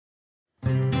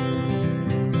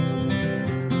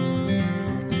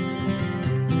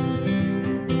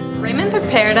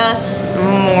prepared us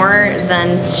more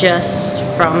than just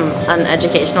from an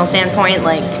educational standpoint.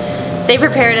 Like, they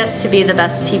prepared us to be the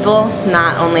best people,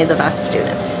 not only the best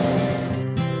students.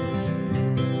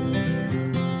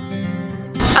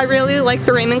 I really like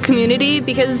the Raymond community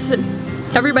because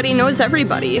everybody knows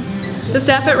everybody. The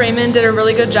staff at Raymond did a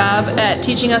really good job at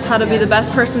teaching us how to be the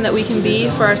best person that we can be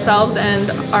for ourselves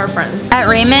and our friends. At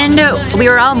Raymond, we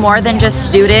were all more than just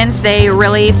students. They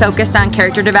really focused on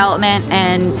character development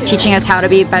and teaching us how to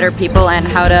be better people and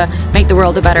how to make the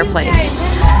world a better place.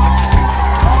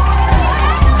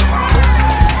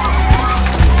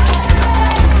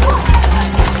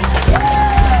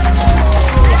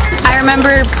 I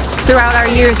remember throughout our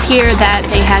years here that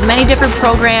they had many different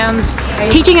programs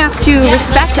teaching us to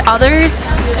respect others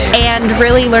and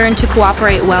really learn to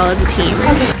cooperate well as a team.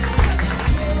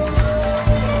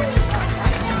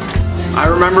 I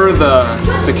remember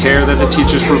the care that the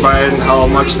teachers provided and how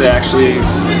much they actually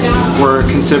were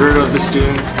considerate of the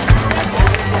students.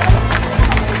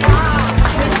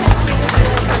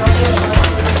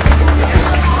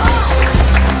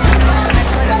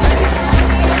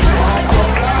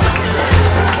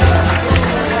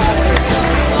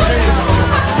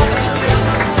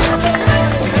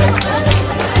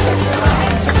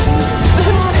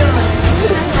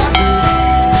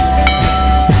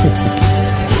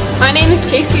 My name is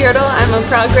Casey Yertle. I'm a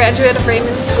proud graduate of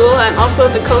Raymond School. I'm also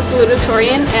the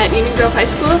co-salutatorian at Union Grove High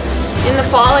School. In the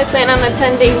fall, I plan on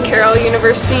attending Carroll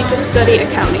University to study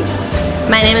accounting.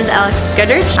 My name is Alex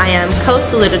Goodrich. I am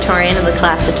co-salutatorian of the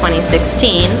class of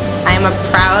 2016. I am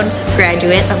a proud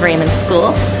graduate of Raymond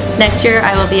School. Next year,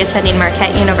 I will be attending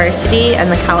Marquette University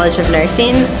and the College of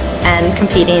Nursing and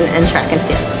competing in track and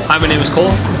field. Hi, my name is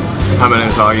Cole. Hi, my name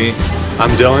is Augie. I'm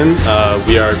Dylan.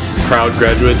 We are proud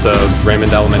graduates of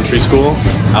Raymond Elementary School.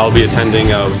 I'll be attending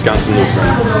Wisconsin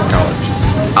Lutheran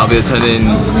College. I'll be attending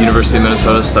University of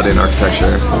Minnesota studying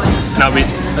architecture. And I'll be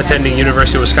attending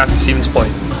University of Wisconsin-Stevens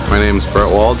Point. My name is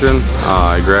Brett Waldron.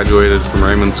 I graduated from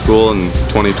Raymond School in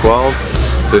 2012.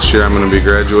 This year I'm going to be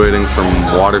graduating from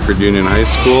Waterford Union High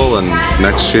School, and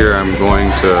next year I'm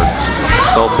going to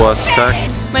Southwest Tech.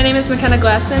 My name is McKenna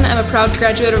Glasson. I'm a proud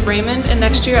graduate of Raymond, and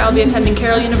next year I'll be attending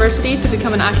Carroll University to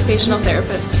become an occupational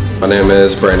therapist. My name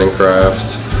is Brandon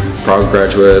Kraft, proud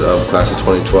graduate of class of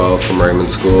 2012 from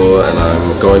Raymond School, and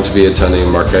I'm going to be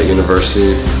attending Marquette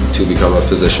University to become a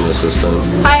physician assistant.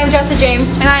 Hi, I'm Jessa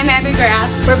James. And I'm Abby Graff.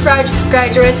 We're proud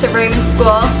graduates of Raymond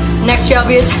School. Next year I'll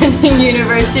be attending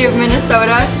University of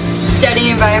Minnesota, studying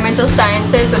environmental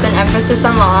sciences with an emphasis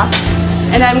on law.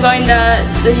 And I'm going to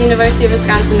the University of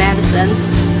Wisconsin-Madison.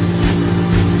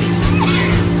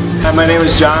 Hi, my name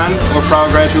is John. I'm a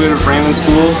proud graduate of Raymond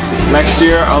School. Next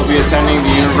year, I'll be attending the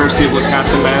University of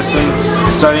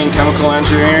Wisconsin-Madison, studying chemical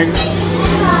engineering.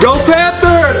 Go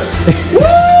Panthers!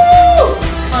 Woo!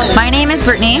 My name is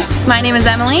Brittany. My name is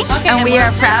Emily. And we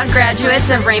are proud graduates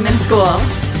of Raymond School.